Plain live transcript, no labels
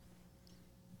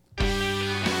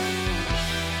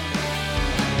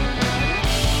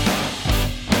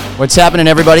What's happening,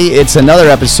 everybody? It's another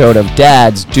episode of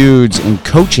Dads, Dudes, and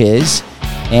Coaches.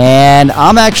 And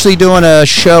I'm actually doing a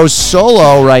show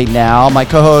solo right now. My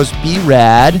co-host,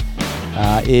 B-Rad,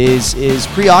 is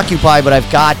preoccupied, but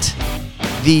I've got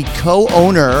the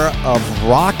co-owner of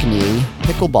ROKNE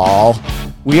Pickleball.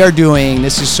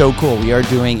 This is so cool, we are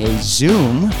doing a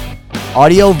Zoom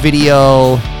audio,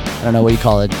 video, I don't know what you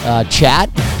call it, chat?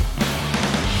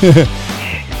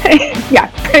 Yeah,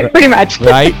 pretty much.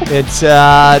 Right? It's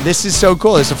this is so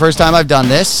cool. It's the first time I've done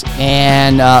this,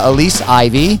 and Elise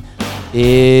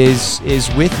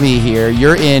is with me here.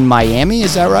 You're in Miami,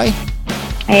 is that right?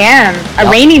 I am. A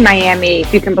rainy Miami,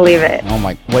 if you can believe it. Oh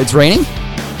my! Well, it's raining?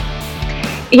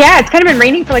 Yeah, it's kind of been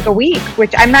raining for like a week,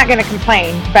 which I'm not going to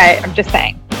complain, but I'm just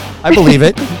saying. I believe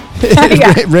it.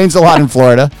 It rains a lot in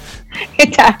Florida.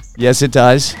 It does. Yes, it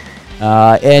does.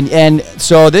 And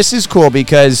so this is cool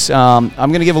because I'm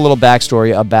going to give a little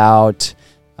backstory about.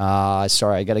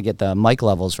 Sorry, I got to get the mic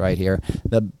levels right here.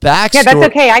 The backstory. Yeah, that's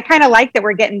okay. I kind of like that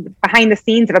we're getting behind the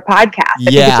scenes of a podcast. I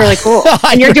think it's really cool.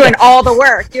 And you're doing all the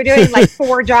work. You're doing like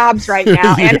 4 jobs right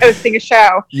now and hosting a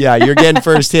show. Yeah, you're getting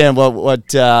firsthand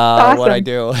what I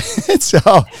do. so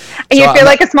you feel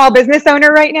like a small business owner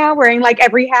right now, wearing like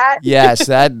every hat. Yes,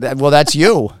 that's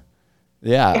you.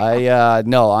 Yeah,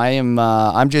 I am.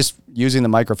 I'm just using the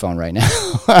microphone right now.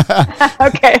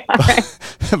 Okay. All right.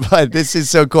 But this is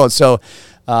so cool. So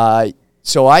I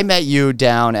met you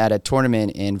down at a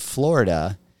tournament in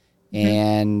Florida,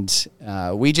 and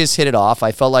we just hit it off.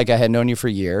 I felt like I had known you for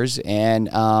years, and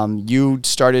you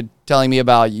started telling me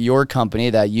about your company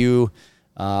that you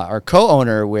are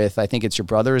co-owner with. I think it's your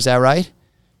brother. Is that right?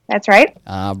 That's right.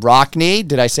 ROKNE.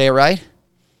 Did I say it right?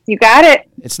 You got it.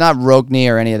 It's not ROKNE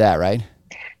or any of that, right?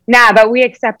 Nah, but we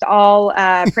accept all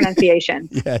pronunciations.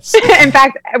 Yes. In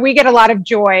fact, we get a lot of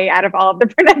joy out of all of the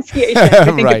pronunciations. I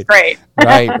think it's great.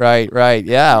 Right.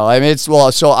 Yeah. I mean,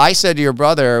 so I said to your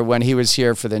brother when he was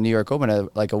here for the New York Open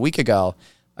like a week ago,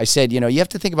 I said, you have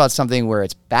to think about something where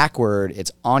it's backward,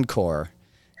 it's encore.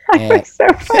 That's so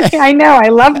funny. I know. I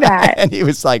love that. And he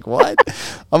was like, what?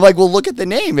 I'm like, well, look at the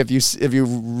name. If you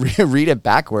read it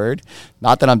backward,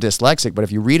 not that I'm dyslexic, but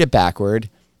if you read it backward,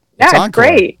 it's encore.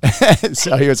 Great.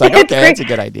 So he was like, okay, that's a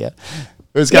good idea.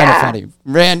 It was kind of funny.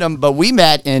 Random, but we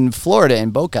met in Florida in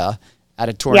Boca at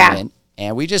a tournament,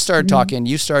 and we just started talking.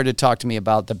 You started to talk to me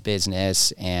about the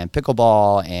business and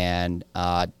pickleball, and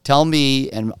tell me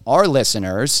and our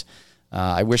listeners,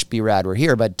 I wish B-Rad were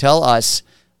here, but tell us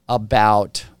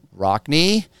about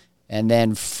ROKNE, and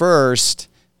then first,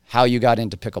 how you got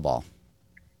into pickleball.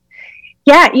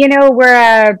 Yeah,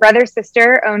 we're a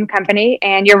brother-sister owned company,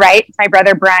 and you're right. It's my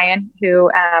brother, Brian,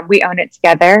 who we own it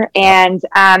together. And,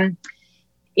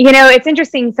 it's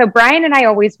interesting. So Brian and I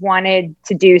always wanted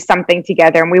to do something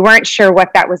together, and we weren't sure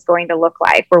what that was going to look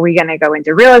like. Were we going to go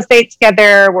into real estate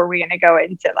together? Were we going to go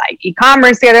into like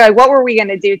e-commerce together? Like, what were we going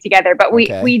to do together? But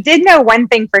we did know one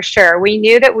thing for sure. We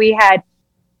knew that we had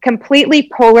completely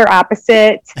polar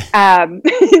opposite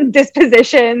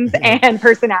dispositions and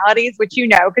personalities, which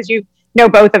because you know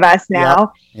both of us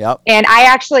now. Yep. And I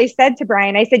actually said to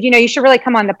Brian, I said, you should really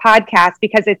come on the podcast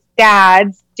because it's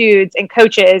dads, dudes, and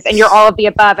coaches, and you're all of the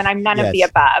above, and I'm none of the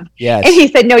above. Yes. And he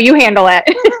said, no, you handle it.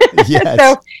 Yes.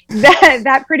 So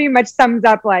that pretty much sums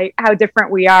up like how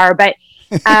different we are. But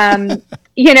I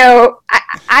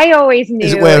always knew.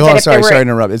 Sorry to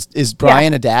interrupt. Is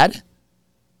Brian a dad?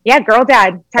 Yeah, girl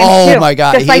dad. Oh 2, my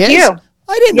God, just like you.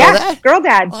 I didn't know that. Girl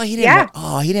dad. Oh, he didn't.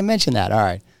 He didn't mention that. All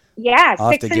right. Yeah,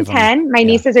 6 and 10. My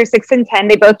nieces are 6 and 10.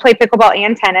 They both play pickleball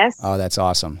and tennis. Oh, that's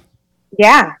awesome.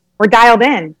 Yeah, we're dialed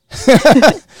in.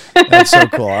 That's so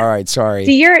cool. All right, sorry.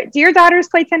 Do your daughters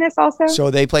play tennis also?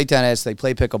 So they play tennis. They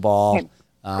play pickleball.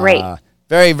 Okay. Great.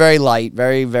 Very, very light.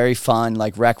 Very, very fun.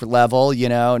 Like rec level.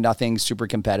 Nothing super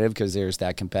competitive because there's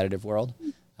that competitive world.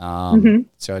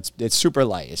 So it's super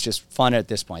light. It's just fun at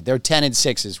this point. They're 10 and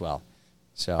 6 as well.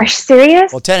 So, are you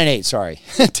serious? Well, 10 and 8, sorry.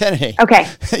 10 and 8. Okay.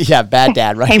 Yeah, bad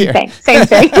dad right Same here. Same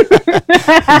thing.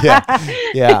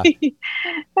 Yeah.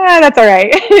 That's all right.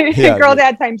 Yeah, Girl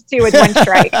dad times 2 with 1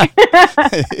 strike.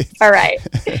 All right.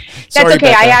 That's Sorry,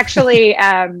 okay. Becca. I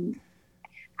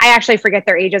actually forget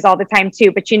their ages all the time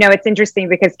too, but it's interesting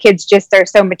because kids just are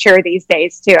so mature these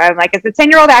days too. I'm like, is the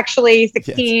 10-year-old actually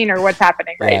 16 or what's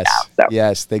happening right now? So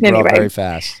yes, they grow very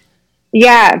fast.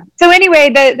 Yeah. So anyway,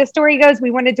 the story goes,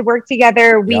 we wanted to work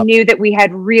together. We knew that we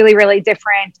had really, really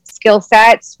different skill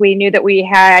sets. We knew that we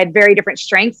had very different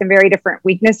strengths and very different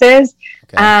weaknesses.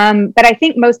 Okay. But I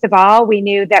think most of all, we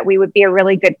knew that we would be a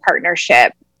really good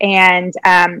partnership. And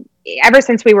ever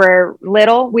since we were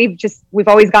little, we've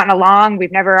always gotten along.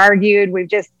 We've never argued. We've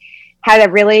just had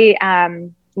a really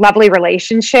lovely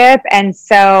relationship. And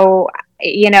so,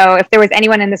 if there was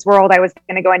anyone in this world I was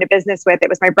going to go into business with, it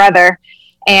was my brother.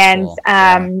 And,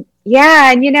 cool.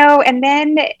 Yeah. And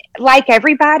then like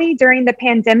everybody during the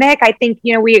pandemic, I think,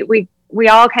 we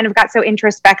all kind of got so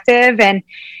introspective and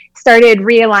started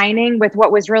realigning with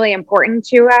what was really important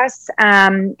to us.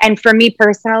 And for me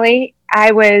personally,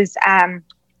 I was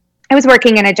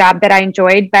working in a job that I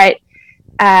enjoyed, but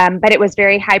it was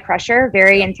very high pressure,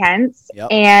 very intense.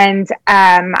 Yep. And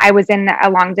I was in a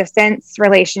long distance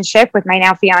relationship with my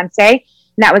now fiance.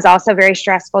 And that was also very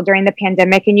stressful during the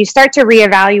pandemic. And you start to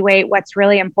reevaluate what's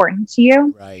really important to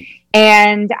you. Right.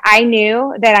 And I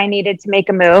knew that I needed to make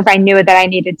a move. I knew that I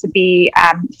needed to be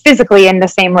physically in the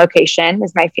same location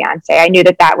as my fiance. I knew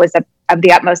that was of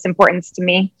the utmost importance to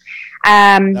me.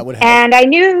 That would help. And I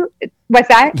knew, what's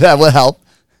that? That would help.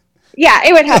 Yeah,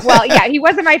 it would help. Well, yeah, he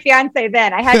wasn't my fiance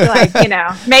then. I had to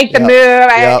make the move.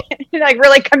 I had to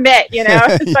really commit,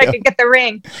 so I could get the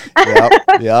ring.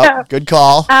 Yep. Good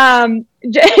call.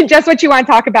 Just what you want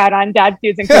to talk about on Dads,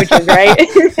 Dudes, and Coaches, right?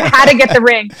 How to get the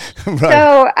ring.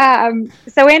 Right.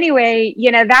 So anyway,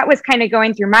 that was kind of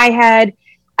going through my head.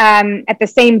 At the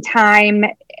same time,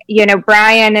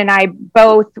 Brian and I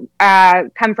both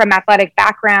come from athletic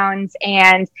backgrounds,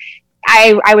 and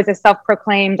I was a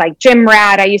self-proclaimed gym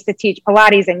rat. I used to teach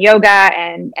Pilates and yoga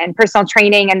and personal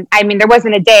training. And I mean, there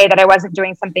wasn't a day that I wasn't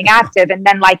doing something active. And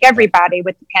then like everybody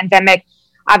with the pandemic,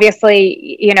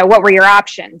 obviously, what were your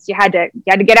options? You had to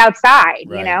get outside,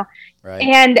 Right.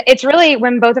 And it's really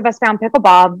when both of us found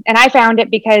pickleball, and I found it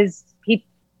because he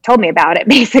told me about it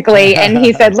basically. And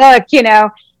he said, look, you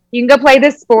can go play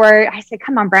this sport. I said,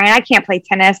 come on, Brian, I can't play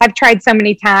tennis. I've tried so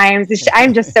many times.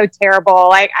 I'm just so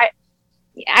terrible.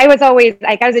 I was always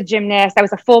I was a gymnast. I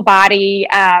was a full body,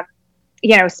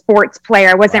 sports player.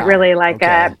 I wasn't really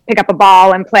a pick up a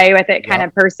ball and play with it kind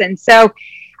of person. So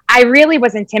I really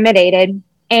was intimidated.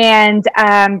 And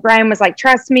Brian was like,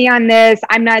 trust me on this.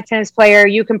 I'm not a tennis player.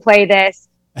 You can play this.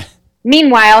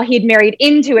 Meanwhile, he'd married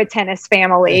into a tennis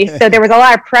family. So there was a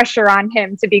lot of pressure on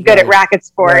him to be good at racket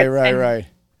sports. Right.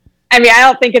 I mean, I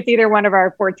don't think it's either one of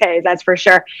our fortes, that's for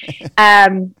sure.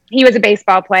 He was a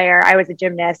baseball player. I was a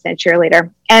gymnast and a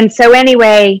cheerleader. And so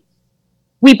anyway,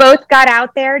 we both got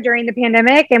out there during the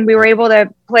pandemic, and we were able to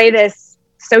play this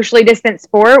socially distant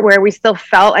sport where we still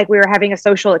felt like we were having a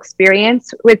social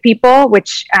experience with people,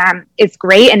 which is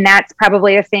great. And that's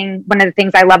probably one of the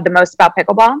things I love the most about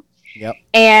pickleball. Yep.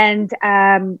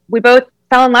 And we both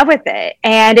fell in love with it.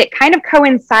 And it kind of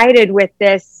coincided with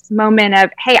this moment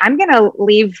of, hey, I'm going to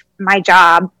leave my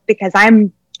job because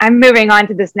I'm moving on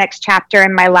to this next chapter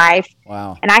in my life.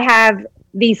 Wow. And I have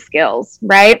these skills,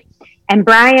 right? And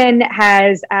Brian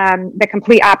has the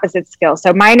complete opposite skills.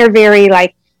 So mine are very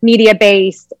media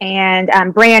based and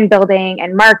brand building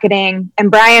and marketing. And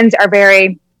Brian's are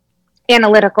very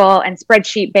analytical and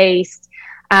spreadsheet based.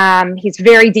 He's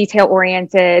very detail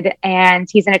oriented, and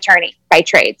he's an attorney by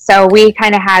trade. So we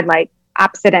kind of had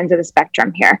opposite ends of the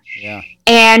spectrum here. Yeah.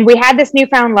 And we had this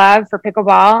newfound love for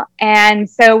pickleball. And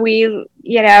so we,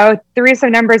 threw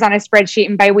some numbers on a spreadsheet,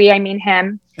 and by we, I mean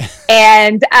him.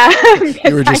 And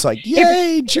you were just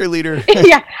yay, cheerleader.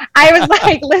 Yeah. I was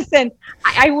like, listen,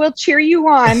 I will cheer you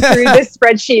on through this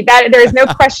spreadsheet. There's no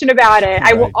question about it.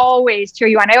 Right. I will always cheer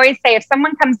you on. I always say, if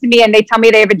someone comes to me and they tell me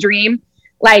they have a dream,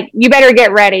 you better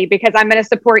get ready because I'm going to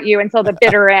support you until the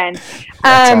bitter end.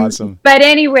 That's awesome. But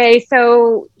anyway,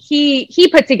 so he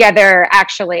put together,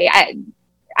 actually,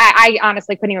 I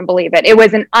honestly couldn't even believe it. It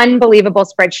was an unbelievable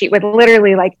spreadsheet with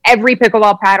literally every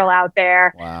pickleball paddle out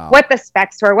there, wow. What the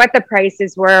specs were, what the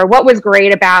prices were, what was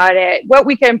great about it, what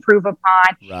we could improve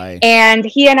upon. Right. And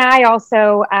he and I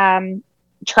also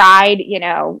tried,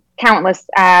 countless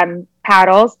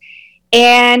paddles.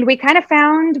 And we kind of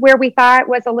found where we thought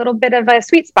was a little bit of a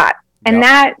sweet spot. And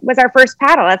that was our first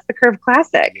paddle. That's the Curve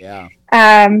Classic. Yeah.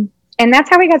 And that's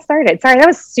how we got started. Sorry, that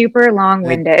was super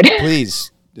long-winded.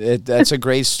 Please. That's a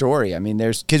great story. I mean,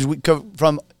 because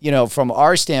from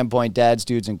our standpoint, Dads,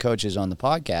 Dudes, and Coaches on the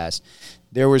podcast,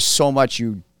 there was so much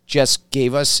you just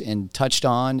gave us and touched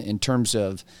on in terms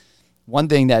of one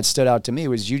thing that stood out to me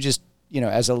was you just,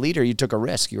 as a leader, you took a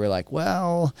risk. You were like,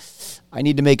 well, I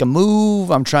need to make a move.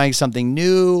 I'm trying something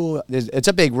new. It's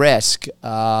a big risk.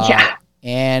 Yeah.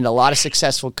 And a lot of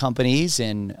successful companies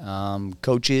and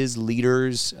coaches,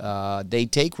 leaders, they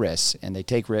take risks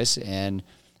and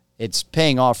it's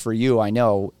paying off for you, I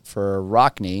know, for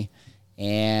ROKNE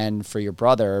and for your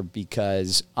brother,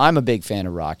 because I'm a big fan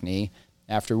of ROKNE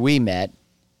after we met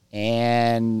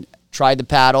and tried the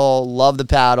paddle, love the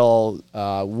paddle,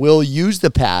 will use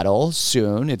the paddle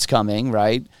soon. It's coming,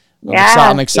 right?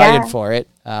 I'm excited for it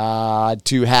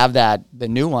to have the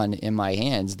new one in my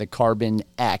hands, the Carbon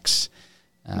X,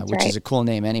 which is a cool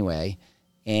name anyway.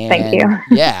 And thank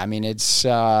you. Yeah, I mean, it's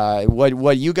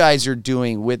what you guys are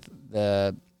doing with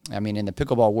in the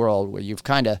pickleball world, where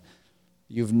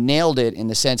you've nailed it in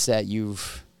the sense that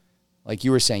like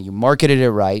you were saying, you marketed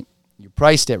it right, you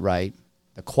priced it right,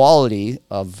 the quality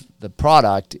of the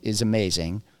product is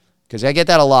amazing. Because I get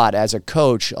that a lot as a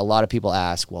coach. A lot of people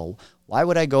ask, well, why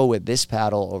would I go with this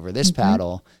paddle over this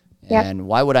paddle? And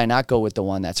why would I not go with the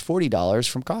one that's $40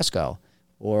 from Costco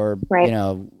or,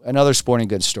 another sporting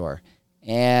goods store?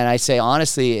 And I say,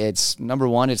 honestly, it's number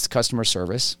one, it's customer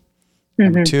service.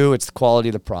 Number two, it's the quality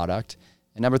of the product.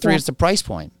 And number three, it's the price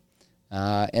point.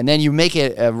 And then you make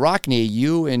it, ROKNE,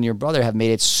 you and your brother have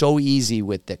made it so easy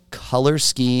with the color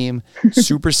scheme,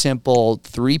 super simple,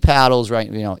 3 paddles, right?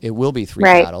 It will be 3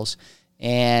 paddles.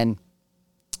 And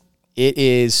it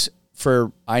is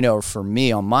for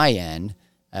me on my end,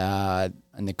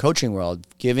 in the coaching world,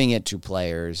 giving it to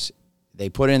players, they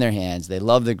put it in their hands, they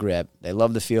love the grip, they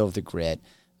love the feel of the grit,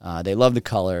 they love the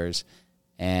colors.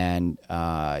 And,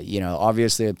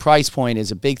 obviously the price point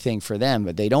is a big thing for them,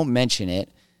 but they don't mention it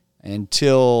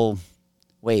until,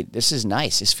 wait, this is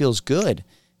nice. This feels good.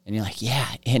 And you're like, yeah,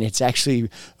 and it's actually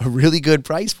a really good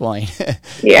price point.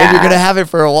 Yeah. And you're going to have it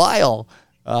for a while,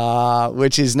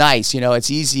 which is nice.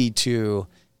 It's easy to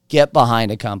get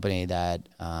behind a company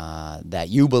that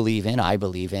you believe in, I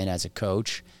believe in as a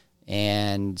coach.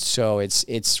 And so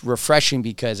it's refreshing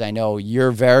because I know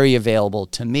you're very available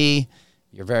to me.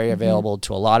 You're very available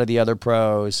to a lot of the other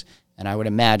pros, and I would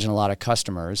imagine a lot of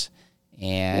customers.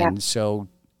 And so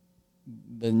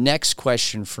the next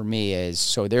question for me is,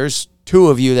 so there's 2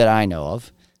 of you that I know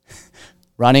of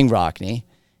running ROKNE.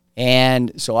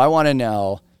 And so I want to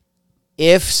know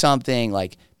if something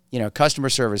like, customer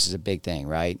service is a big thing,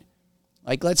 right?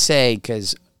 Like, let's say,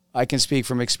 because I can speak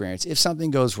from experience, if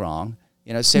something goes wrong,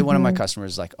 say one of my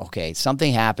customers is like, okay,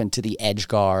 something happened to the edge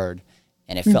guard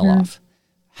and it fell off.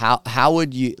 How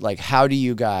would you, how do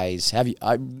you guys,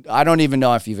 I don't even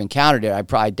know if you've encountered it. I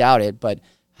probably doubt it, but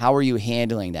how are you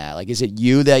handling that? Like, is it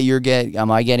you that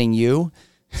am I getting you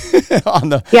on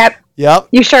the? Yep.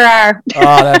 You sure are.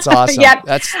 Oh, that's awesome. Yep.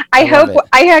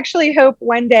 I actually hope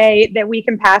one day that we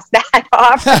can pass that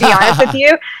off, to be honest with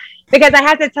you, because I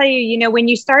have to tell you, when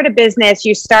you start a business,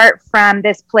 you start from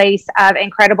this place of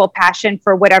incredible passion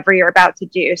for whatever you're about to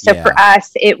do. So for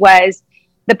us, it was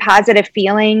the positive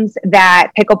feelings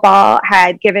that pickleball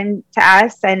had given to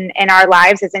us and in our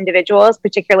lives as individuals,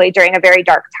 particularly during a very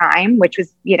dark time, which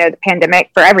was, the pandemic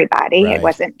for everybody. Right. It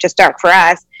wasn't just dark for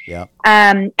us. Yeah.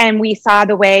 And we saw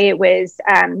the way it was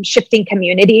shifting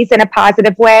communities in a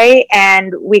positive way.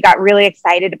 And we got really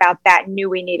excited about that and knew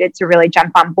we needed to really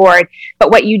jump on board. But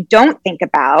what you don't think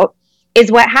about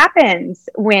is what happens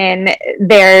when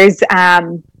there's,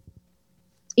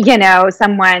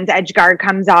 someone's edge guard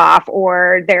comes off,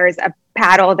 or there's a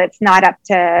paddle that's not up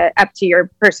to your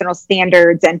personal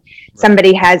standards, and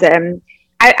somebody has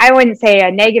I wouldn't say a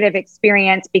negative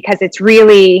experience, because it's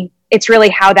really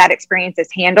how that experience is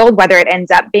handled, whether it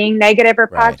ends up being negative or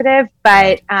positive.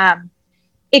 But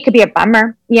it could be a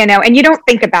bummer, and you don't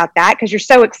think about that because you're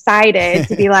so excited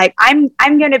to be like, I'm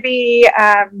going to be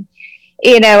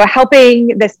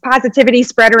helping this positivity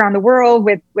spread around the world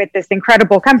with this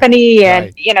incredible company,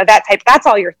 and that's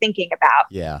all you're thinking about.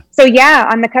 Yeah. So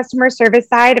on the customer service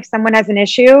side, if someone has an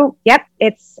issue,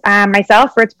 it's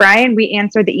myself or it's Brian. We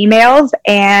answer the emails,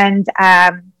 and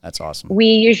that's awesome. We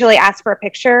usually ask for a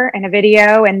picture and a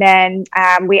video, and then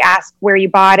we ask where you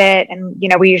bought it, and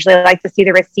we usually like to see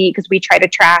the receipt because we try to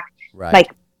track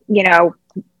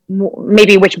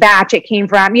maybe which batch it came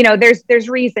from. There's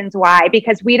reasons why,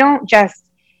 because we don't just,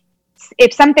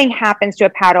 if something happens to a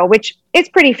paddle, which is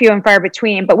pretty few and far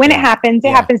between, but when it happens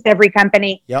to every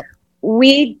company. Yep.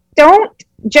 We don't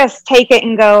just take it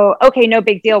and go, okay, no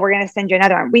big deal, we're going to send you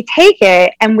another one. We take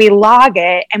it and we log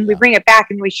it and we bring it back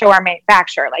and we show our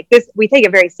manufacturer. Like this, we take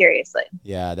it very seriously.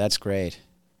 Yeah, that's great.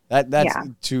 That's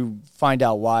to find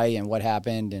out why and what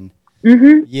happened, and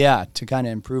to kind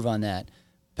of improve on that.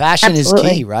 Passion is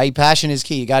key, right? Passion is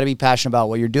key. You got to be passionate about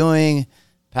what you're doing,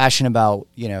 passionate about,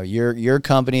 your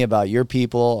company, about your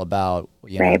people, about,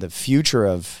 the future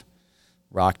of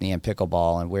ROKNE and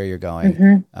pickleball and where you're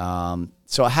going.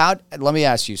 So let me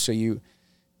ask you, so you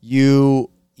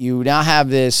now have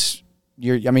this,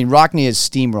 ROKNE is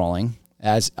steamrolling,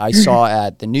 as I saw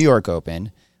at the New York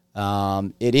Open.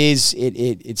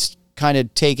 It's kind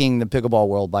of taking the pickleball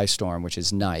world by storm, which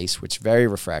is nice, which is very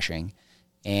refreshing.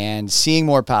 And seeing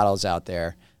more paddles out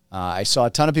there. I saw a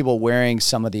ton of people wearing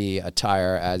some of the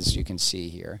attire, as you can see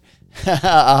here.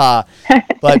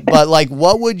 But like,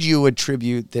 what would you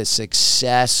attribute the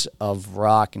success of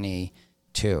ROKNE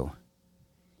to?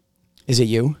 Is it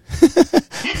you,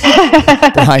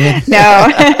 Brian? No,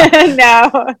 no.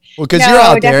 Well, because No, you're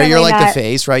out there, definitely you're like not. the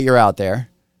face, right? You're out there.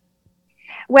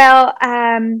 Well,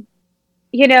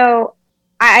 you know,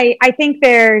 I think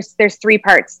there's three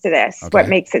parts to this. Okay. What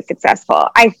makes it successful?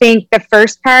 I think the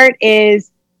first part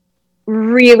is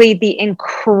really the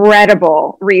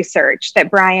incredible research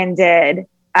that Brian did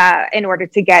in order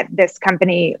to get this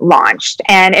company launched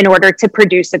and in order to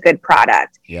produce a good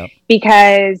product. Yep.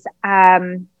 Because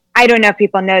I don't know if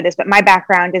people know this, but my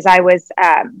background is I was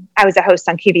a host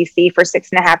on QVC for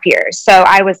 6.5 years. So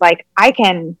I was like, I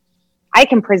can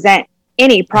present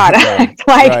any product,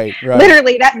 Right.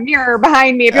 literally that mirror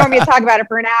behind me. If you want me to talk about it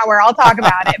for an hour, I'll talk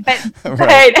about it.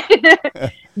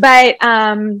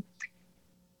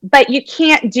 But you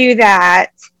can't do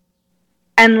that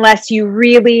unless you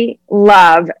really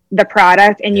love the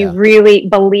product and you really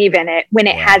believe in it when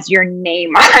it has your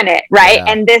name on it, right?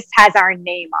 Yeah. And this has our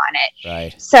name on it.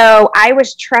 Right. So I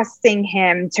was trusting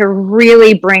him to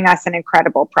really bring us an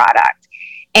incredible product.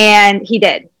 And he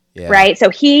did, right? So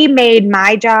he made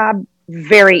my job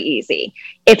very easy.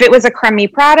 If it was a crummy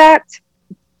product,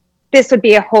 this would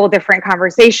be a whole different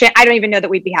conversation. I don't even know that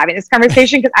we'd be having this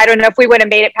conversation because I don't know if we would have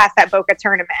made it past that Boca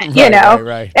tournament, you know?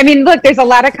 Right. I mean, look, there's a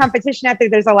lot of competition out there.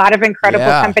 There's a lot of incredible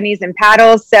companies and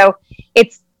paddles. So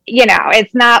it's, you know,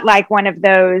 it's not like one of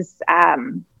those, I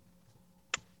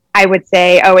would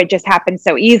say, oh, it just happened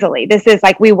so easily. This is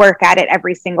like, we work at it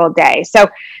every single day. So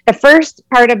the first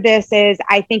part of this is,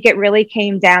 I think it really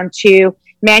came down to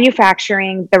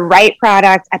manufacturing the right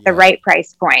product at the right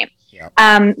price point.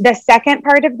 The second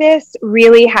part of this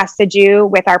really has to do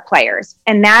with our players,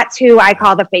 and that's who I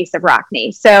call the face of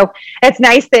ROKNE. So it's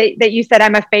nice that you said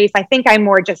I'm a face. I think I'm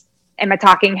more just am a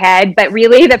talking head, but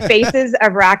really the faces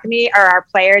of ROKNE are our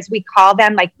players. We call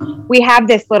them, like, we have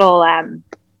this little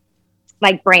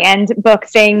like brand book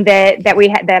thing that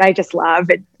I just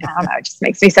love. I don't know, it just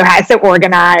makes me so happy. It's so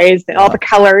organized and all the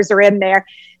colors are in there.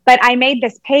 But I made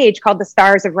this page called The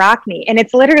Stars of ROKNE, and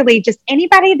it's literally just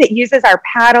anybody that uses our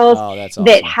paddles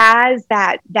that has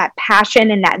that passion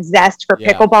and that zest for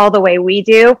pickleball the way we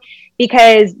do,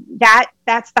 because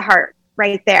that's the heart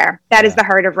right there. That is the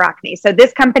heart of ROKNE. So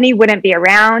this company wouldn't be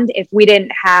around if we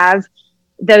didn't have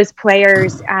those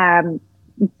players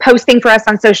posting for us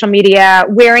on social media,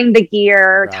 wearing the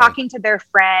gear, talking to their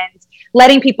friends,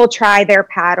 letting people try their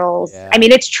paddles. I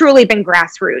mean, it's truly been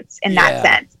grassroots in that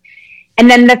sense. And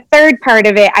then the third part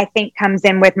of it, I think, comes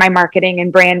in with my marketing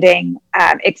and branding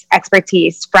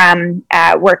expertise from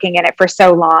working in it for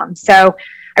so long. So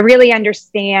I really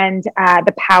understand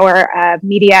the power of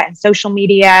media and social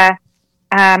media.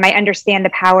 I understand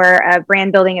the power of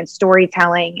brand building and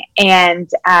storytelling. And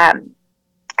I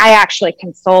actually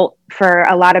consult for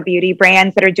a lot of beauty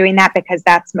brands that are doing that, because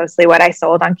that's mostly what I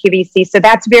sold on QVC. So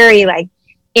that's very like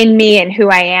in me and who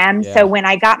I am. So when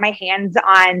I got my hands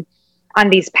on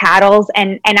these paddles,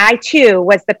 and I too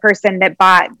was the person that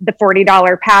bought the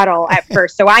 $40 paddle at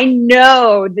first. So I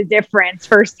know the difference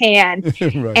firsthand.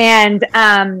 And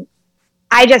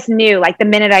I just knew, like, the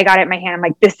minute I got it in my hand, I'm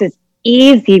like, this is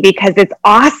easy because it's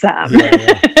awesome.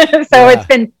 So it's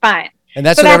been fun. And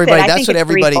that's what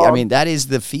everybody, I mean, that is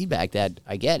the feedback that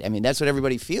I get. I mean, that's what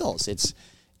everybody feels. It's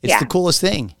the coolest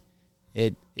thing.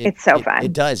 It's so fun.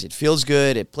 It does. It feels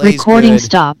good. It plays Recording good.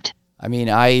 stopped. I mean,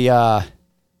 do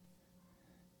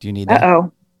you need that?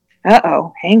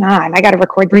 Uh-oh. Hang on. I got to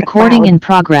record this. Recording in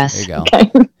progress. There you go.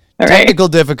 Okay. All Technical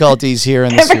difficulties here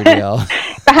in the studio.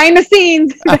 Behind the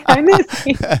scenes.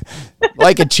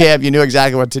 Like a champ, you knew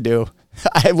exactly what to do.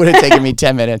 It would have taken me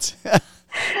 10 minutes. Well,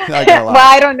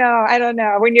 I don't know.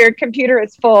 When your computer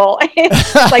is full,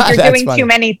 it's like you're doing too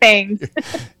many things.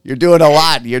 You're doing a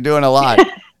lot.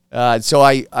 So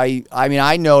I mean,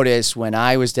 I noticed when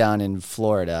I was down in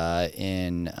Florida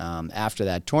after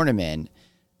that tournament,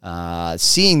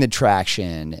 seeing the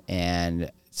traction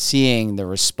and seeing the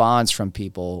response from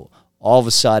people all of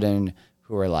a sudden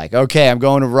who are like, okay, I'm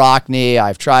going to ROKNE.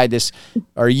 I've tried this.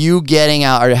 Are you getting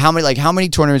out? Or how many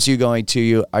tournaments are you going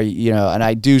to? And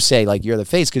I do say, like, you're the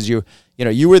face because you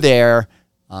were there.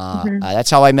 That's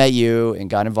how I met you and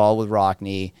got involved with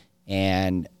ROKNE.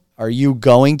 And are you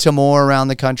going to more around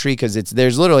the country? Because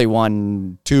there's literally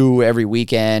 1, 2 every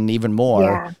weekend, even more.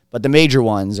 Yeah. But the major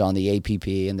ones on the APP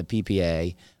and the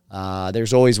PPA,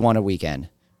 there's always one a weekend.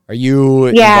 Are you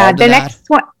involved in that? Next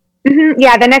one.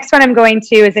 Yeah, the next one I'm going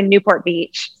to is in Newport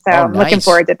Beach. So I'm looking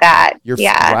forward to that.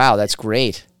 Wow, that's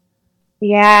great.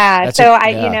 Yeah. That's So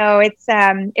yeah.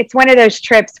 it's one of those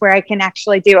trips where I can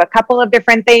actually do a couple of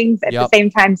different things at the same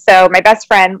time. So my best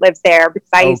friend lives there because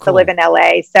I used to live cool. in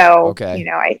LA. So, Okay.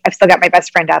 I've still got my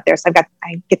best friend out there. So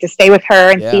I get to stay with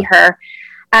her and see Yeah.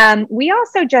 her. We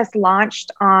also just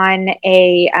launched on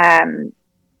a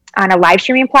live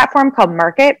streaming platform called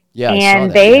Market, Yeah, I saw and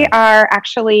that. they Yeah. are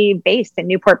actually based in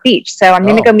Newport Beach. So I'm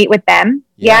going to go Oh, meet with them.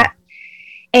 yeah.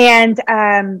 Yeah.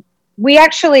 And we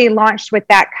actually launched with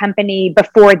that company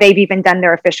before they've even done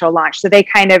their official launch. So they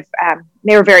kind of,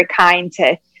 they were very kind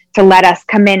to let us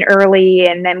come in early.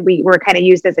 And then we were kind of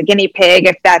used as a guinea pig,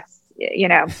 if that's,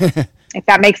 if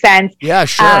that makes sense. Yeah,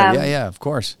 sure. Yeah, of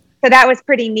course. So that was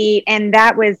pretty neat. And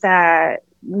that was,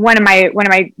 one of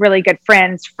my really good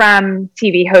friends from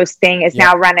TV hosting is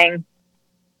now running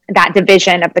that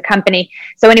division of the company.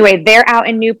 So anyway, they're out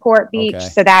in Newport Beach. Okay.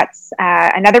 So that's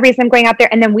another reason I'm going out there.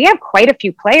 And then we have quite a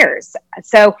few players.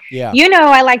 So,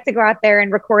 I like to go out there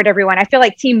and record everyone. I feel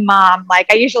like Team Mom.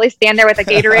 Like I usually stand there with a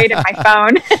Gatorade and my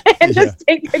phone and just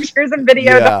take pictures and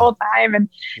video the whole time. And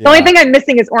the only thing I'm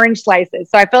missing is orange slices.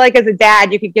 So I feel like as a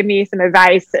dad, you could give me some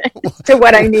advice to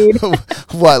what I need.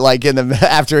 What, like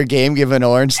after a game, give an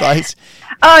orange slice?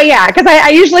 Oh yeah, because I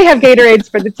usually have Gatorades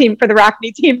for the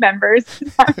ROKNE team members.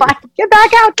 I'm like, get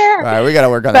back out there. All right, we got to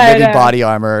work on that. Maybe body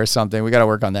armor or something. We got to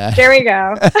work on that. There we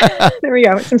go. There we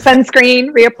go. Some sunscreen,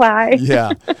 reapply.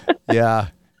 Yeah.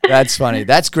 That's funny.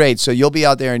 That's great. So you'll be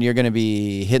out there and you're going to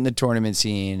be hitting the tournament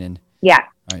scene and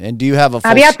and do you have a full...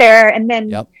 I'll be out there and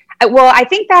then well, I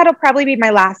think that'll probably be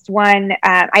my last one.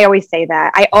 I always say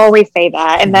that.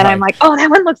 And then I'm like, oh, that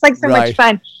one looks like so much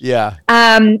fun. Yeah.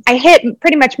 I hit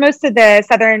pretty much most of the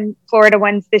Southern Florida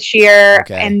ones this year.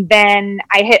 Okay. And then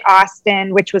I hit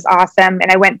Austin, which was awesome.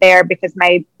 And I went there because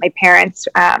my parents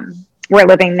were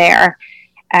living there.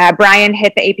 Brian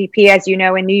hit the APP, as you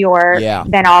know, in New York. Yeah.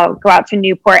 Then I'll go out to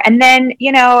Newport. And then,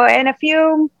 in a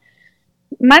few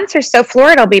months or so,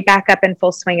 Florida will be back up in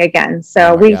full swing again.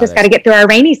 So we just got to get through our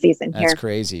rainy season here. That's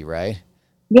crazy, right?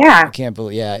 Yeah. I can't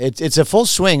believe, it's a full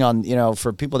swing on,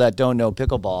 for people that don't know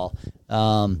pickleball.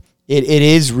 It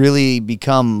is really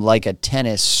become like a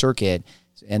tennis circuit,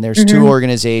 and there's two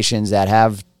organizations that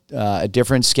have a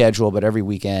different schedule, but every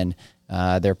weekend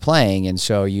they're playing. And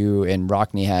so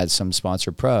ROKNE has some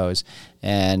sponsored pros,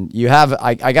 and you have,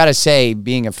 I got to say,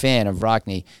 being a fan of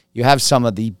ROKNE, you have some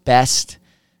of the best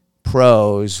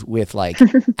pros with like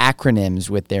acronyms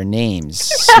with their names.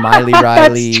 Smiley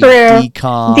Riley,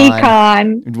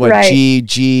 Decon, what, right.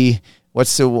 G.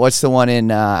 What's the one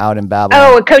in out in Babylon?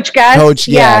 Oh, Coach Gus. Coach,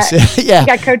 yes. Yeah. You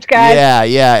got Coach Gus.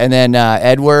 Yeah. And then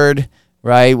Edward,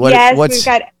 right? We've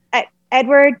got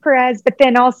Edward Perez, but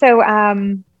then also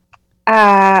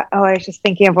I was just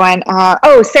thinking of one.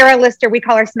 Sarah Lister. We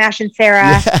call her Smashin'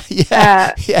 Sarah.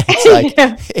 Yeah.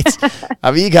 It's like,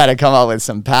 I mean, you got to come up with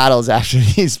some paddles after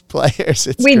these players.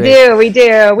 We do.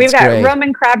 We've got great.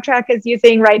 Roman Crabtruck is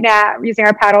using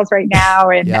our paddles right now.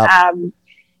 And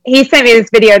he sent me this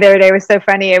video the other day. It was so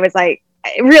funny. It was like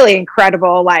really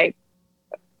incredible, like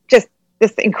just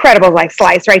this incredible like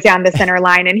slice right down the center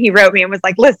line. And he wrote me and was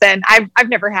like, listen, I've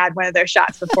never had one of those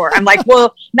shots before. I'm like,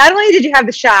 well, not only did you have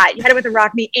the shot, you had it with the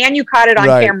ROKNE and you caught it on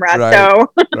camera. Right.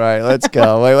 So right. Let's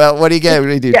go. Wait, what do you get? What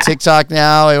do you do? TikTok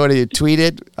now? What do you tweet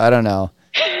it? I don't know.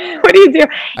 What do you do?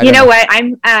 You know what?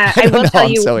 I will tell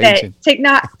you that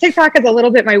TikTok is a little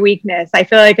bit my weakness. I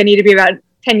feel like I need to be about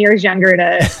 10 years younger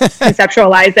to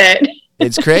conceptualize it.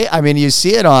 It's great. I mean, you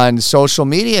see it on social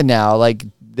media now. Like,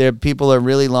 people are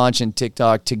really launching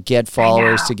TikTok to get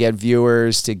followers, to get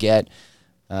viewers, to get.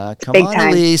 Come Big on, time.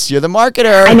 Elise, you're the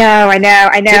marketer. I know.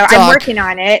 TikTok. I'm working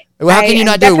on it. Well, how can you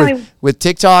not do it with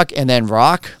TikTok and then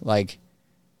rock? Like,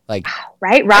 right?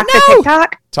 Rock the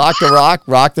TikTok. Talk the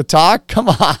rock the talk. Come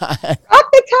on. Rock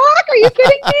the talk? Are you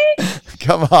kidding me?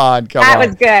 Come on. That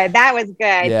was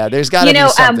good. Yeah, there's got to be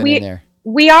something in there.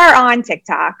 We are on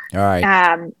TikTok. All right.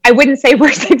 I wouldn't say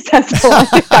we're successful on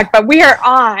TikTok, but we are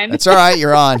on. That's all right.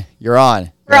 You're on. We're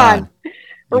on.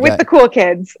 We're with the cool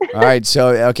kids. All right. So,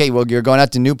 okay. Well, you're going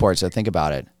out to Newport, so think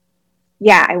about it.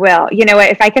 Yeah, I will. You know what?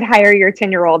 If I could hire your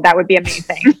 10-year-old, that would be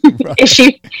amazing. Right. Is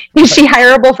she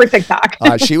hireable for TikTok?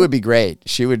 She would be great.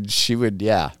 She would.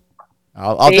 Yeah.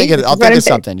 I'll think of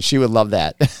something. She would love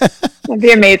that. That'd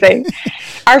be amazing.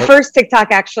 Our first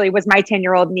TikTok actually was my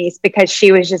 10-year-old niece because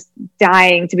she was just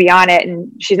dying to be on it,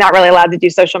 and she's not really allowed to do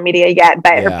social media yet,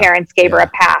 but her parents gave her a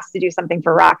pass to do something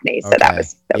for ROKNE. So that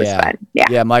was fun. Yeah.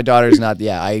 Yeah. My daughter's not.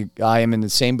 Yeah. I am in the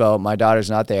same boat. My daughter's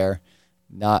not there,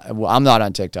 Well, I'm not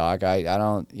on TikTok. I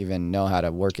don't even know how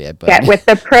to work it. But get with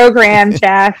the program,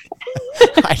 Jeff.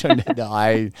 I don't know.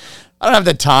 I don't have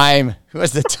the time. Who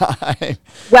has the time?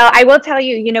 Well, I will tell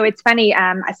you, it's funny.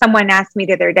 Someone asked me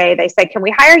the other day, they said, can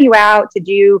we hire you out to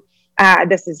do,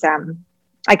 this is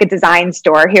like a design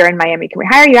store here in Miami. Can we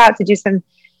hire you out to do some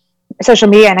social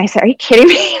media? And I said, are you kidding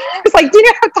me? I was like, do you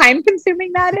know how time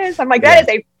consuming that is? I'm like, that is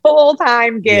a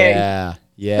full-time gig. Yeah.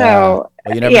 Yeah. So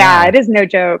well, you never know. It is no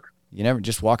joke. You never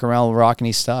just walk around with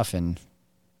ROKNE stuff and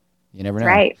you never know.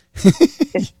 Right.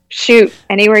 Just shoot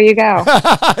anywhere you go.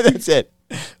 That's it.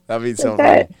 That'd be so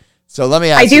funny. So let me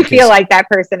ask you. I do feel like that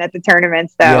person at the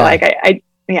tournaments though. Yeah. Like I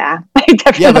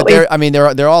definitely. Yeah,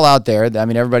 but they're all out there. I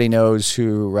mean, everybody knows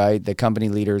who, right? The company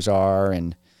leaders are,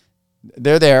 and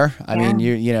they're there. I mean,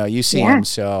 you see them.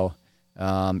 So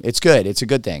it's good. It's a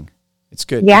good thing. It's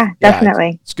good. Yeah,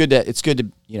 definitely. It's good to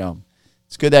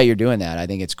it's good that you're doing that. I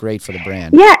think it's great for the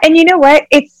brand. Yeah, and you know what?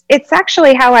 It's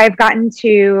actually how I've gotten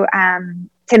to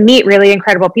meet really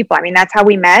incredible people. I mean, that's how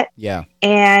we met. Yeah.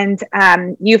 And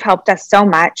you've helped us so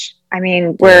much. I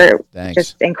mean, we're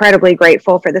just incredibly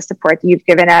grateful for the support that you've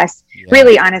given us. Yeah,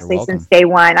 really, honestly, since day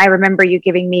one. I remember you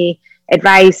giving me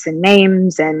advice and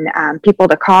names and people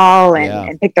to call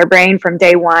and pick their brain from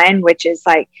day one, which is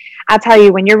like, I'll tell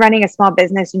you, when you're running a small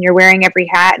business and you're wearing every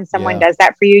hat and someone does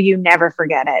that for you, you never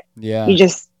forget it. Yeah. You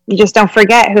just don't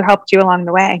forget who helped you along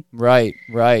the way. Right.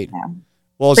 So,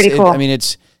 well, pretty cool.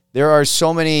 There are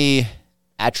so many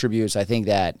attributes. I think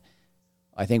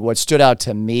what stood out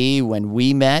to me when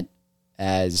we met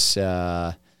as,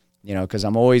 because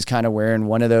I'm always kind of wearing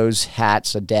one of those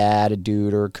hats, a dad, a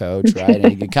dude, or a coach, right?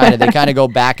 And they kind of go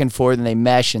back and forth, and they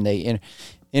mesh, and they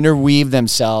interweave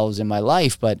themselves in my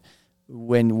life. But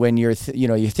when you're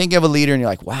you think of a leader, and you're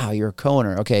like, wow, you're a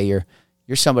co-owner. Okay, you're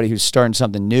somebody who's starting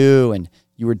something new, and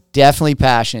you were definitely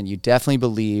passionate. You definitely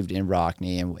believed in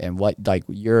ROKNE and what like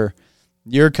your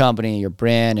company, your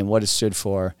brand, and what it stood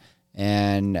for.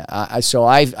 And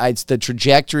it's the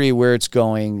trajectory where it's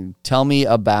going. Tell me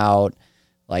about.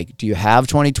 Like, do you have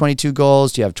 2022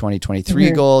 goals? Do you have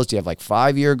 2023 goals? Do you have like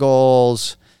 5-year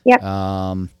goals? Yep.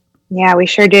 Yeah, we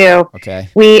sure do. Okay.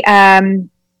 We,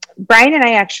 Brian and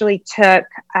I actually took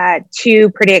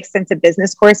 2 pretty extensive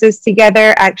business courses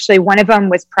together. Actually, one of them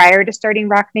was prior to starting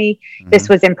ROKNE. This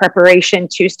was in preparation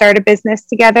to start a business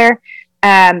together.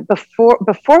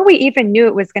 Before we even knew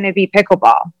it was going to be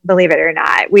pickleball, believe it or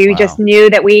not. We just knew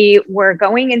that we were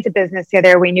going into business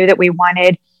together. We knew that we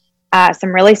wanted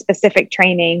some really specific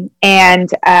training, and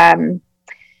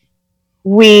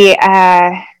we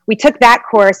took that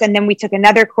course, and then we took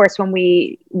another course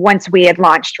once we had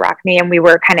launched ROKNE, and we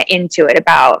were kind of into it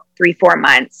about 3-4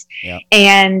 months. Yep.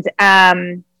 And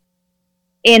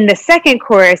in the second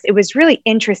course, it was really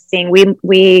interesting.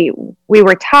 We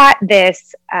were taught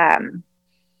this.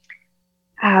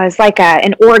 It's like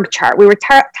an org chart. We were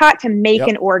taught to make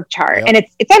an org chart, and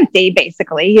it's empty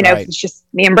basically. It's just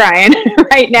me and Brian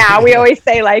right now. We always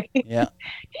say like,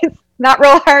 it's not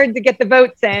real hard to get the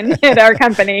votes in at our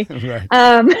company.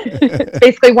 It's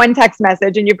basically one text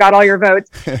message and you've got all your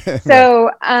votes. So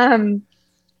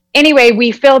anyway,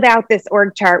 we filled out this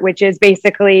org chart, which is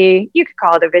basically, you could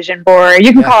call it a vision board,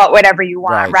 you can call it whatever you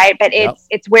want, right? But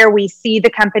it's where we see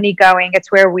the company going.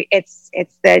 It's where it's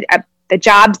the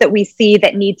jobs that we see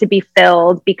that need to be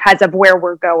filled because of where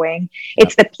we're going.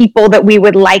 It's the people that we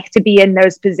would like to be in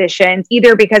those positions,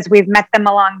 either because we've met them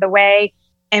along the way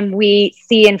and we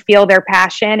see and feel their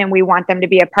passion and we want them to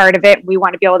be a part of it. We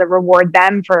want to be able to reward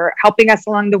them for helping us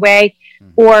along the way,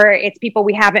 or it's people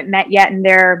we haven't met yet and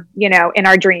they're, in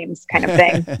our dreams kind of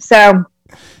thing. So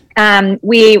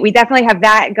we definitely have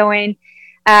that going.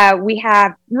 We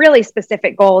have really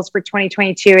specific goals for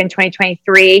 2022 and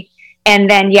 2023. And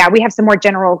then, we have some more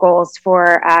general goals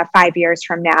for 5 years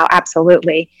from now.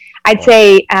 Absolutely. I'd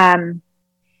say,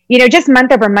 just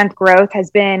month over month growth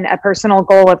has been a personal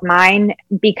goal of mine,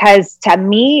 because to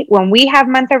me, when we have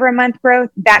month over month growth,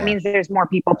 that means there's more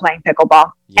people playing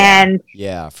pickleball. And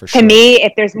for sure. To me,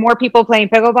 if there's more people playing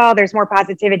pickleball, there's more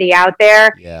positivity out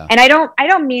there. Yeah. And I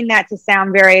don't mean that to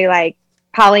sound very like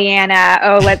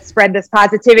Pollyanna, let's spread this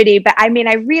positivity. But I mean,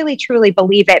 I really, truly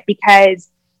believe it, because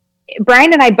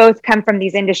Brian and I both come from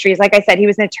these industries. Like I said, he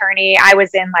was an attorney. I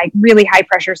was in like really high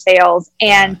pressure sales.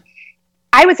 And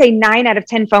I would say 9 out of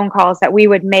 10 phone calls that we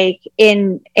would make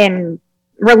in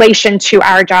relation to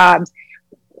our jobs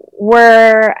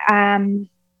were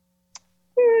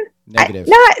negative.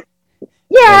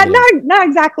 Not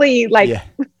exactly like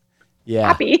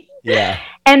happy. Yeah.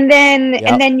 And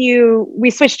then we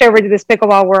switched over to this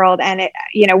pickleball world, and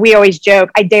we always joke,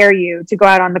 I dare you to go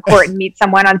out on the court and meet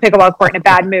someone on the pickleball court in a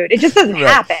bad mood. It just doesn't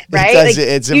happen, right?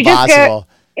 It's impossible.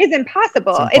 It's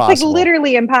impossible. It's like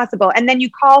literally impossible. And then you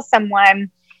call someone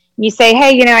and you say,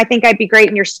 hey, I think I'd be great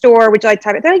in your store. Would you like to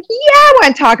talk about it? They're like, yeah, I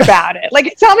want to talk about it.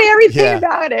 Like, tell me everything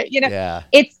about it.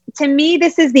 It's, to me,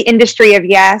 this is the industry of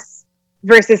yes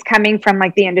versus coming from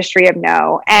like the industry of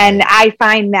no. And I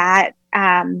find that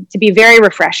to be very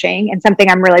refreshing and something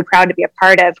I'm really proud to be a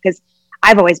part of, because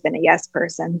I've always been a yes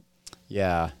person.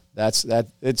 Yeah, it's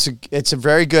a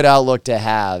very good outlook to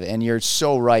have. And you're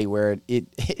so right where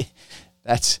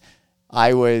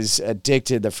I was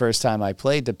addicted the first time I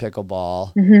played the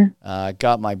pickleball,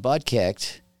 got my butt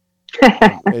kicked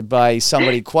by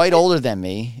somebody quite older than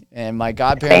me. And my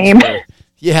godparents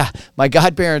my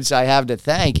godparents I have to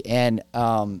thank. And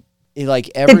did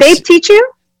they teach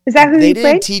you? Is that who they you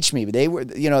didn't played? teach me, but they were,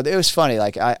 it was funny.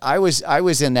 Like I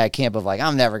was in that camp of like,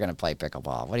 I'm never going to play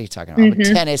pickleball. What are you talking about? I'm a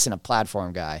tennis and a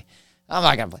platform guy. I'm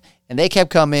not going to play. And they kept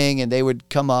coming and they would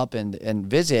come up and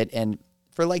visit. And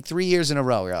for like 3 years in a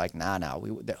row, we were like,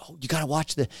 you got to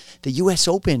watch the US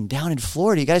Open down in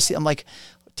Florida. You got to see. I'm like,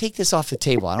 take this off the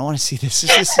table. I don't want to see this.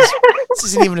 This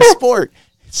isn't even a sport.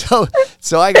 So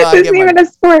I go. This isn't even a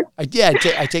sport. I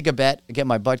take a bet. I get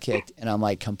my butt kicked, and I'm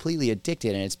like completely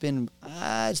addicted. And it's been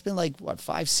like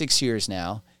 5-6 years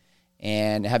now,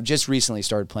 and have just recently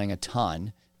started playing a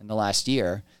ton in the last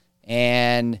year.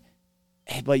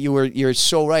 But you're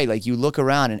so right. Like you look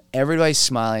around and everybody's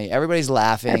smiling, everybody's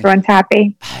laughing, everyone's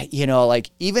happy. Like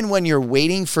even when you're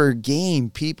waiting for a game,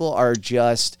 people are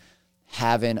just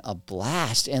having a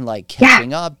blast and like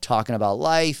catching up, talking about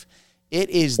life. It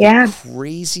is the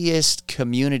craziest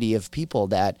community of people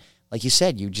that, like you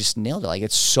said, you just nailed it. Like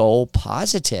it's so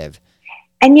positive.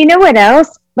 And you know what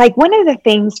else? Like one of the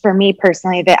things for me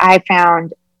personally that I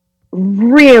found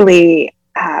really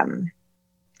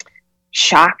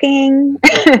shocking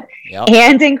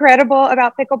and incredible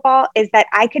about pickleball is that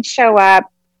I could show up.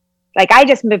 Like I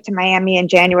just moved to Miami in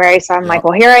January. So I'm like,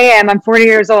 well, here I am. I'm 40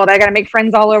 years old. I got to make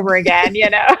friends all over again.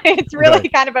 It's really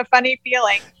kind of a funny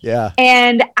feeling. Yeah.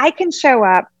 And I can show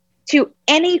up to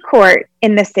any court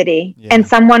in the city and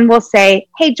someone will say,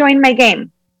 hey, join my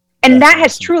game. And that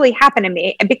has truly happened to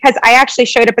me. And because I actually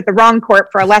showed up at the wrong court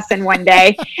for a lesson one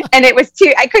day and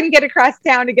I couldn't get across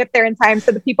town to get there in time.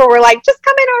 So the people were like, just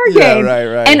come in our game.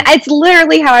 Right. And it's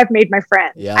literally how I've made my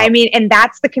friends. Yeah. I mean, and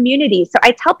that's the community. So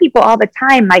I tell people all the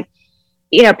time, like,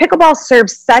 pickleball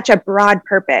serves such a broad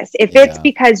purpose. If it's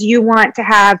because you want to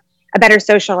have a better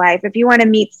social life, if you want to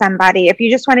meet somebody, if you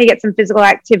just want to get some physical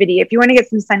activity, if you want to get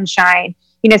some sunshine,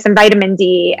 some vitamin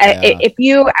D, if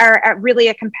you are really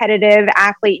a competitive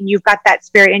athlete and you've got that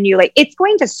spirit in you, like it's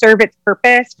going to serve its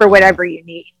purpose for whatever you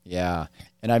need. Yeah.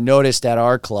 And I've noticed at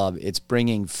our club, it's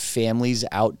bringing families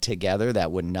out together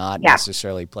that would not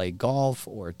necessarily play golf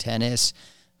or tennis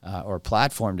or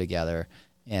platform together.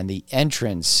 And the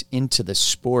entrance into the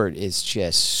sport is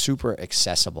just super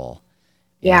accessible.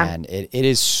 Yeah. And it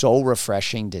is so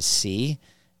refreshing to see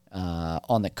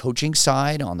on the coaching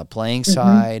side, on the playing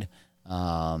side,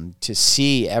 to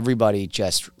see everybody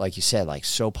just, like you said, like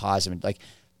so positive. Like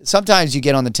sometimes you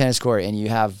get on the tennis court and you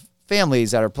have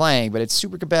families that are playing, but it's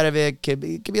super competitive. It could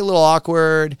be a little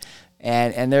awkward.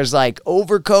 And there's like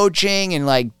overcoaching and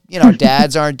like,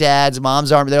 dads aren't dads,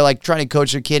 moms aren't, they're like trying to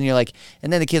coach their kid and you're like,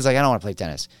 and then the kid's like, I don't want to play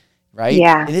tennis. Right.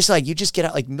 Yeah. And it's like, you just get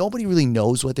out, like nobody really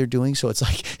knows what they're doing. So it's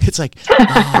like, all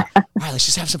right, let's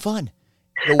just have some fun.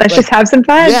 Let's just have some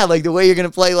fun. Yeah. Like the way you're going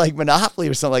to play like Monopoly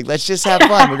or something, like, let's just have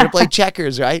fun. We're going to play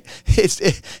checkers. Right.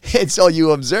 It's all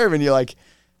you observe and you're like,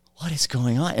 what is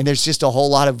going on? And there's just a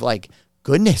whole lot of like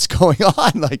goodness going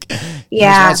on. Like, you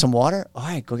guys want some water? All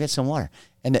right, go get some water.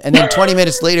 And then 20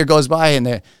 minutes later goes by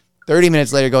and 30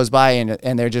 minutes later goes by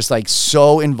and they're just like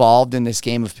so involved in this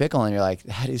game of pickle. And you're like,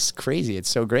 that is crazy. It's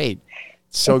so great.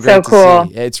 It's great so cool.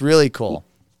 See. It's really cool.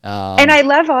 And I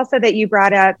love also that you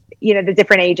brought up, the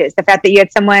different ages, the fact that you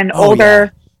had someone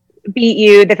older beat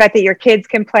you, the fact that your kids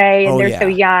can play and they're so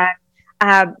young.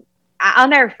 I'll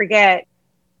never forget.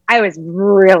 I was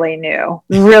really new,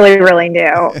 really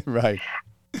new. Right.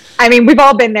 I mean, we've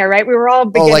all been there, right? We were all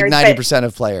beginners. Like 90%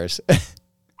 of players.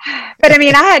 But I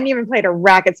mean, I hadn't even played a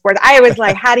racket sport. I was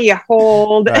like, how do you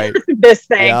hold this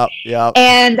thing? Yep.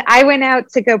 And I went out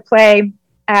to go play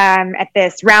at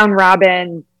this round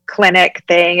robin clinic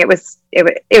thing. It was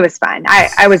fun.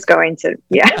 I was going to,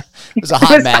 It was a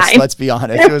hot mess. Fine. Let's be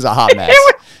honest. It was a hot mess.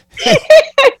 You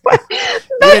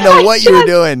didn't know what you were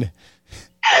doing.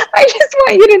 I just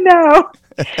want you to know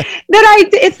that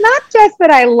it's not just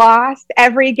that I lost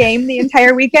every game the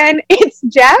entire weekend. It's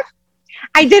Jeff.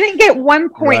 I didn't get 1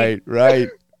 point. Right.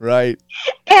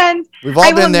 And we've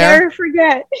all been there. I will never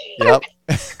forget. Yep.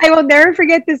 I will never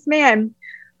forget this man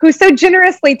who so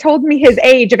generously told me his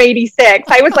age of 86.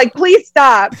 I was like, please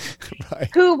stop. Right.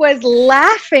 Who was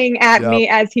laughing at me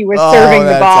as he was Oh, serving the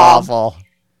that's ball. awful.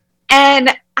 And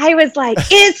I was like,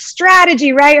 it's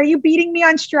strategy, right? Are you beating me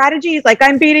on strategy? He's like,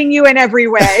 I'm beating you in every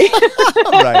way.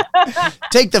 Right.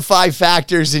 Take the 5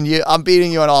 factors and I'm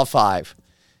beating you on all 5.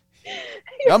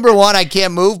 Number 1, I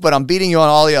can't move, but I'm beating you on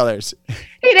all the others.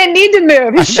 He didn't need to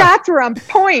move. His shots were on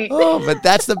point. Oh, but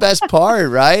that's the best part,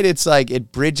 right? It's like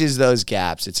it bridges those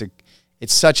gaps.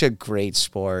 It's such a great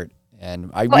sport,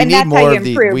 and we need more of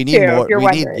the. We need more.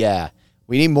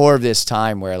 We need more of this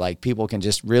time where like people can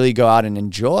just really go out and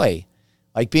enjoy,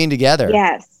 like being together.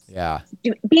 Yes. Yeah.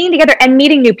 Being together and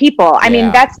meeting new people. I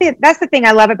mean, that's the thing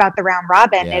I love about the round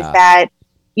robin is that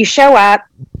you show up,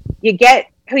 you get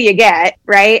who you get,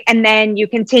 right? And then you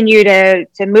continue to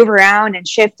move around and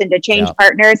shift and to change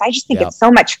partners. I just think it's so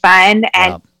much fun.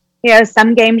 And, you know,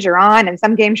 some games you're on and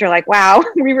some games you're like, wow,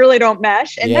 we really don't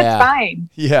mesh. And that's fine.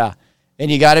 Yeah.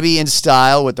 And you got to be in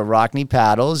style with the ROKNE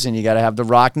paddles and you got to have the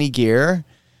ROKNE gear.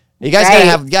 You guys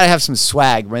gotta have some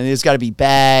swag. I mean, there's got to be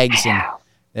bags.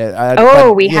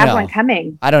 And, we have one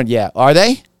coming. Are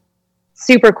they?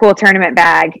 Super cool tournament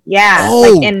bag. Yeah. Oh.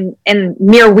 Like in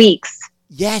mere weeks.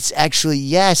 Yes, actually,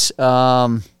 yes.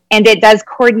 And it does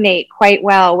coordinate quite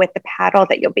well with the paddle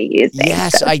that you'll be using.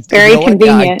 Yes, so it's very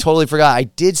convenient. Yeah, I totally forgot. I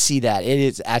did see that.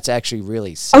 That's actually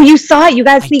really sick. Oh, you saw it? You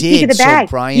got a sneak peek of the bag.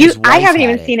 So I haven't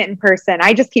even seen it in person.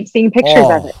 I just keep seeing pictures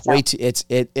of it. So.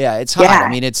 It's hot. Yeah. I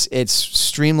mean, it's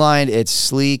streamlined. It's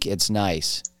sleek. It's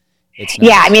nice. It's nice.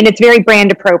 Yeah, I mean, it's very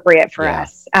brand appropriate for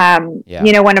us.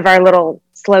 You know, one of our little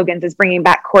slogans is bringing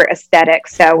back court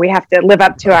aesthetics, so we have to live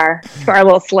up to our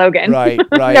little slogan. Right.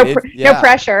 No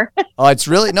pressure. Oh, it's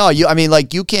really I mean,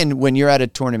 like you can, when you're at a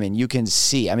tournament, you can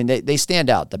see. I mean, they stand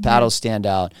out. The paddles stand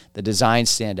out. The designs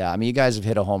stand out. I mean, you guys have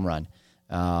hit a home run.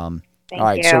 All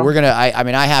right, so we're gonna.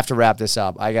 I have to wrap this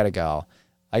up. I gotta go.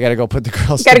 I gotta go put the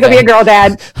girls. You gotta go be a girl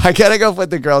dad. I gotta go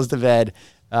put the girls to bed.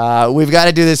 We've got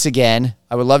to do this again.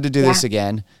 I would love to do this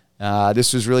again.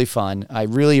 This was really fun. I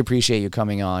really appreciate you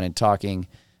coming on and talking.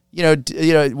 You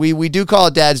know, we do call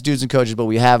it dads, dudes, and coaches, but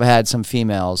we have had some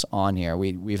females on here.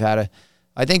 We've had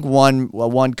I think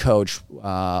one coach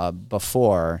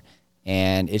before,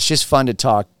 and it's just fun to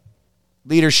talk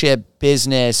leadership,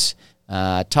 business,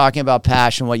 talking about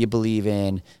passion, what you believe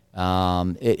in.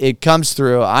 It comes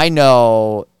through. I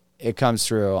know it comes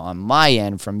through on my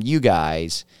end from you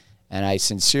guys. And I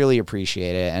sincerely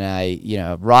appreciate it.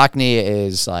 And ROKNE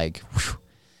is like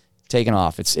taking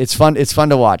off. It's fun. It's fun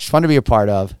to watch. Fun to be a part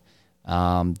of.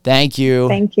 Thank you.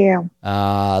 Thank you.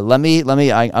 I'm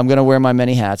going to wear my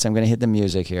many hats. I'm going to hit the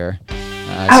music here.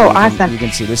 Awesome. You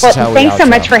can see this is how thanks so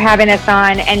much for having us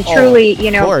on. And truly,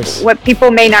 what people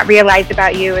may not realize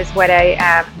about you is what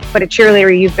a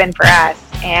cheerleader you've been for us.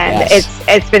 And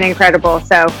it's been incredible.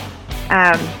 So,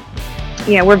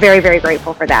 we're very, very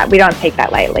grateful for that. We don't take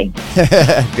that lightly.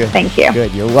 Good. Thank you.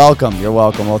 Good. You're welcome.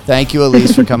 Well, thank you,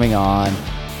 Elise, for coming on,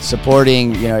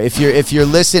 supporting. If you're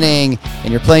listening and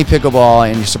you're playing pickleball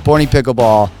and you're supporting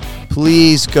pickleball,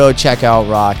 please go check out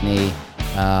ROKNE.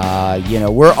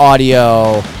 We're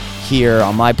audio here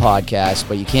on my podcast,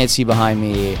 but you can't see behind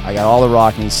me. I got all the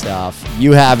ROKNE stuff.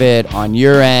 You have it on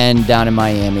your end down in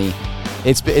Miami.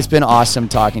 It's been awesome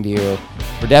talking to you.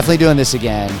 We're definitely doing this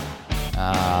again.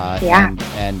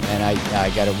 And I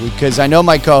got to, because I know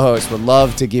my co-host would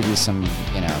love to give you some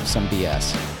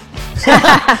BS.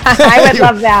 I would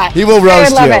love that. He will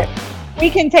roast you. It. We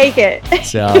can take it.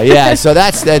 So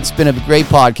that's been a great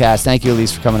podcast. Thank you,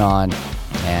 Elise, for coming on.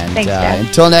 And thanks,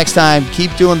 until next time,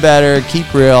 keep doing better,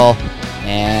 keep real,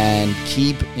 and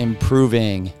keep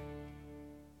improving.